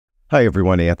Hi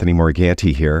everyone, Anthony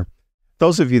Morganti here.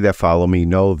 Those of you that follow me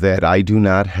know that I do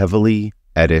not heavily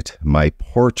edit my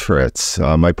portraits.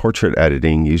 My portrait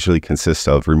editing usually consists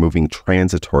of removing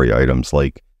transitory items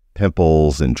like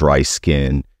pimples and dry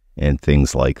skin and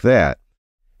things like that.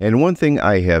 And one thing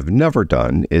I have never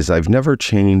done is I've never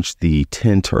changed the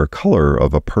tint or color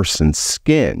of a person's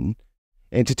skin.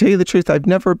 And to tell you the truth, I've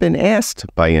never been asked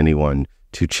by anyone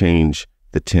to change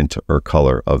the tint or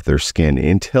color of their skin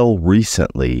until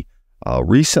recently.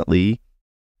 Recently,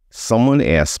 someone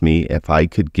asked me if I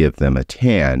could give them a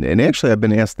tan. And actually, I've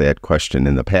been asked that question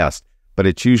in the past, but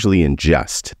it's usually in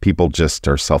jest. People just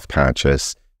are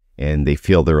self-conscious and they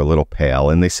feel they're a little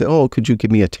pale and they say, "Oh, could you give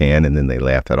me a tan?" And then they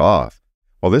laugh it off.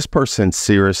 Well, this person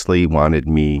seriously wanted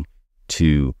me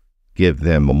to give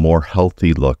them a more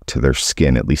healthy look to their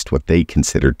skin, at least what they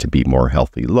considered to be more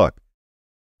healthy look.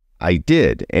 I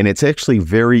did, and it's actually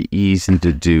very easy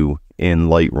to do in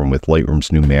Lightroom with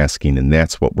Lightroom's new masking, and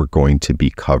that's what we're going to be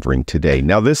covering today.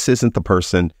 Now, this isn't the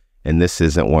person, and this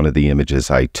isn't one of the images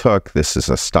I took. This is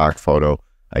a stock photo.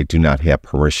 I do not have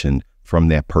permission from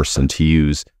that person to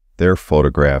use their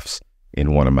photographs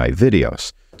in one of my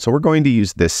videos. So we're going to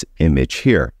use this image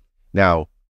here. Now,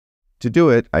 to do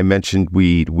it, I mentioned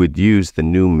we would use the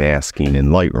new masking in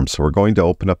Lightroom. So we're going to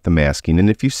open up the masking,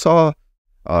 and if you saw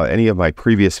any of my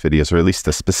previous videos, or at least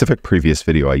the specific previous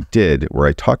video I did where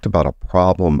I talked about a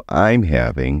problem I'm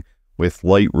having with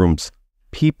Lightroom's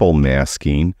people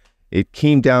masking, it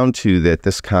came down to that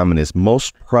this comment is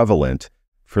most prevalent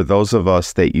for those of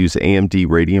us that use AMD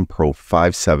Radeon Pro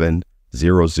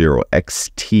 5700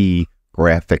 XT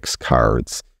graphics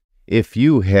cards. If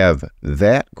you have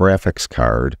that graphics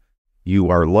card,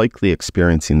 you are likely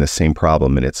experiencing the same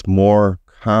problem, and it's more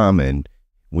common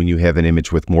when you have an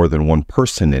image with more than one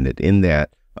person in it, in that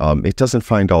it doesn't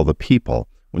find all the people.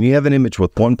 When you have an image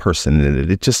with one person in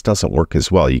it, it just doesn't work as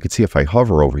well. You can see if I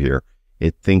hover over here,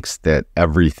 it thinks that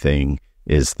everything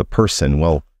is the person.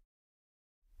 Well,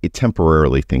 it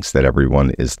temporarily thinks that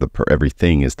everything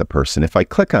is the person. If I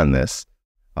click on this,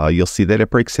 you'll see that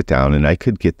it breaks it down, and I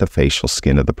could get the facial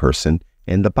skin of the person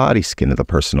and the body skin of the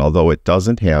person, although it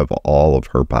doesn't have all of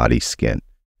her body skin.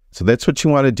 So that's what you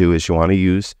want to do, is you want to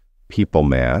use people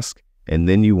mask, and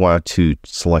then you want to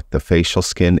select the facial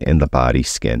skin and the body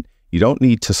skin. You don't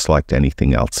need to select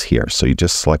anything else here. So you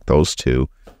just select those two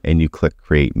and you click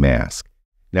create mask.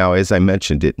 Now, as I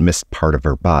mentioned, it missed part of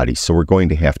her body, so we're going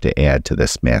to have to add to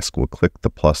this mask. We'll click the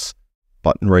plus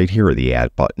button right here, or the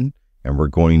add button, and we're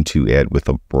going to add with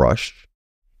a brush.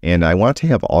 And I want to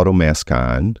have auto mask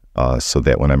on so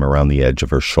that when I'm around the edge of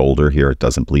her shoulder here, it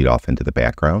doesn't bleed off into the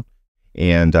background.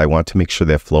 And I want to make sure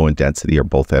that flow and density are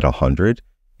both at 100.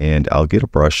 And I'll get a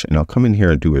brush and I'll come in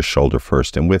here and do his shoulder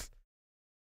first. And with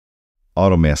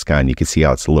auto mask on, you can see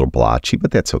how it's a little blotchy,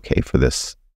 but that's okay for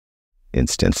this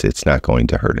instance. It's not going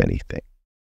to hurt anything.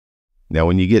 Now,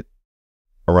 when you get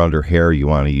around her hair, you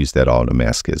want to use that auto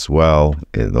mask as well.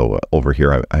 Though over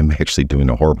here, I'm actually doing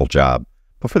a horrible job.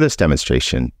 But for this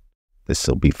demonstration, this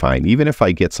will be fine. Even if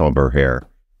I get some of her hair,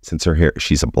 since her hair,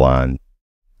 she's a blonde,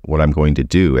 what I'm going to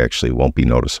do actually won't be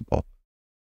noticeable.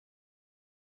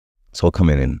 So I'll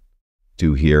come in and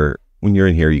do here. When you're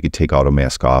in here, you could take auto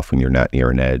mask off when you're not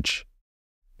near an edge,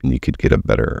 and you could get a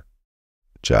better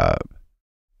job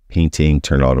painting.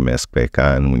 Turn auto mask back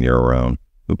on when you're around,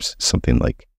 something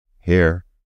like hair.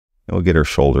 And we'll get her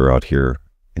shoulder out here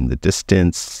in the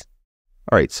distance.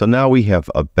 All right, so now we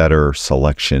have a better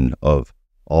selection of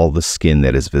all the skin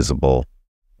that is visible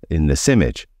in this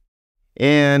image.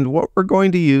 And what we're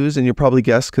going to use, and you'll probably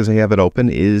guess because I have it open,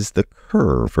 is the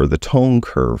curve, or the tone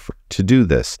curve, to do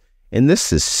this. And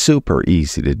this is super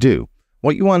easy to do.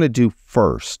 What you want to do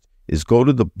first is go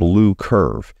to the blue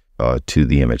curve to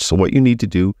the image. So what you need to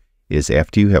do is,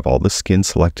 after you have all the skin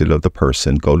selected of the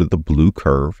person, go to the blue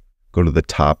curve, go to the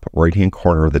top right-hand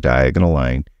corner of the diagonal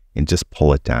line, and just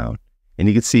pull it down. And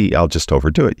you can see, I'll just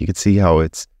overdo it. You can see how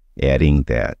it's adding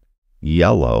that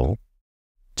yellow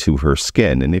to her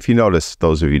skin. And if you notice,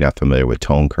 those of you not familiar with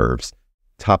tone curves,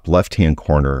 top left-hand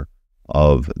corner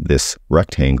of this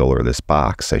rectangle, or this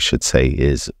box, I should say,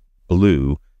 is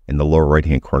blue, and the lower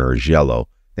right-hand corner is yellow.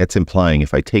 That's implying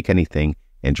if I take anything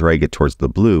and drag it towards the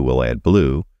blue, we'll add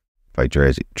blue. If I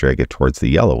drag it towards the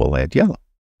yellow, we'll add yellow.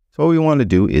 So what we want to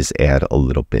do is add a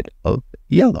little bit of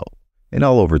yellow, and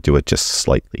I'll overdo it just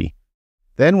slightly.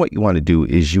 Then what you want to do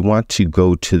is you want to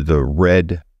go to the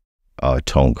red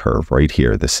tone curve right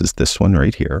here. This is this one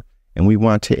right here. And we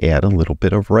want to add a little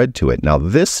bit of red to it. Now,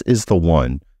 this is the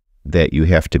one that you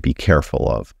have to be careful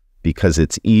of because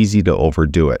it's easy to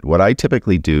overdo it. What I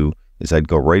typically do is I'd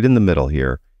go right in the middle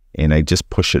here and I just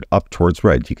push it up towards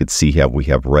red. You could see how we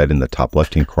have red in the top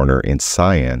left-hand corner and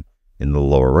cyan in the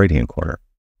lower right-hand corner.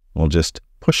 We'll just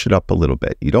push it up a little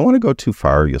bit. You don't want to go too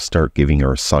far. You'll start giving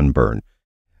her a sunburn.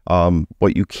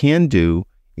 What you can do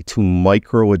to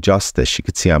micro adjust this, you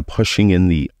can see I'm pushing in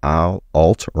the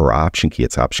Alt or Option key.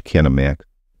 It's Option key on a Mac,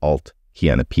 Alt key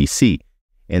on a PC.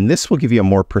 And this will give you a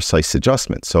more precise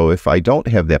adjustment. So if I don't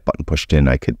have that button pushed in,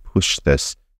 I could push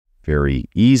this very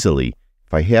easily.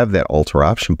 If I have that Alt or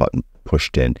Option button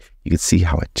pushed in, you can see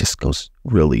how it just goes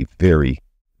really very,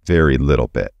 very little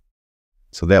bit.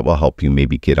 So that will help you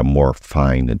maybe get a more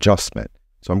fine adjustment.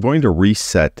 So I'm going to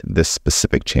reset this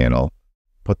specific channel,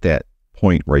 put that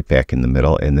point right back in the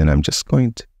middle, and then I'm just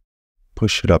going to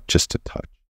push it up just a touch,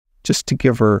 just to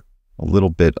give her a little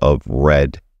bit of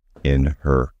red in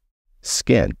her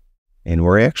skin. And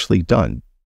we're actually done.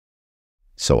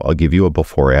 So I'll give you a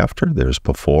before after. There's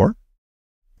before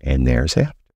and there's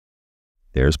after.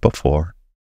 There's before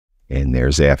and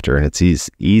there's after. And it's as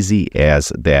easy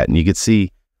as that. And you can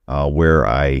see where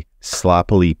I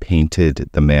sloppily painted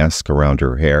the mask around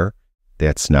her hair.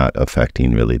 That's not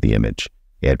affecting really the image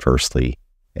adversely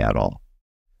at all.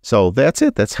 So that's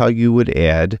it. That's how you would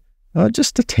add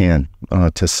just a tan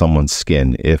to someone's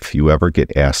skin. If you ever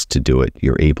get asked to do it,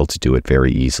 you're able to do it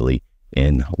very easily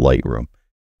in Lightroom.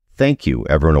 Thank you,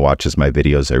 everyone who watches my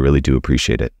videos. I really do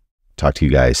appreciate it. Talk to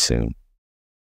you guys soon.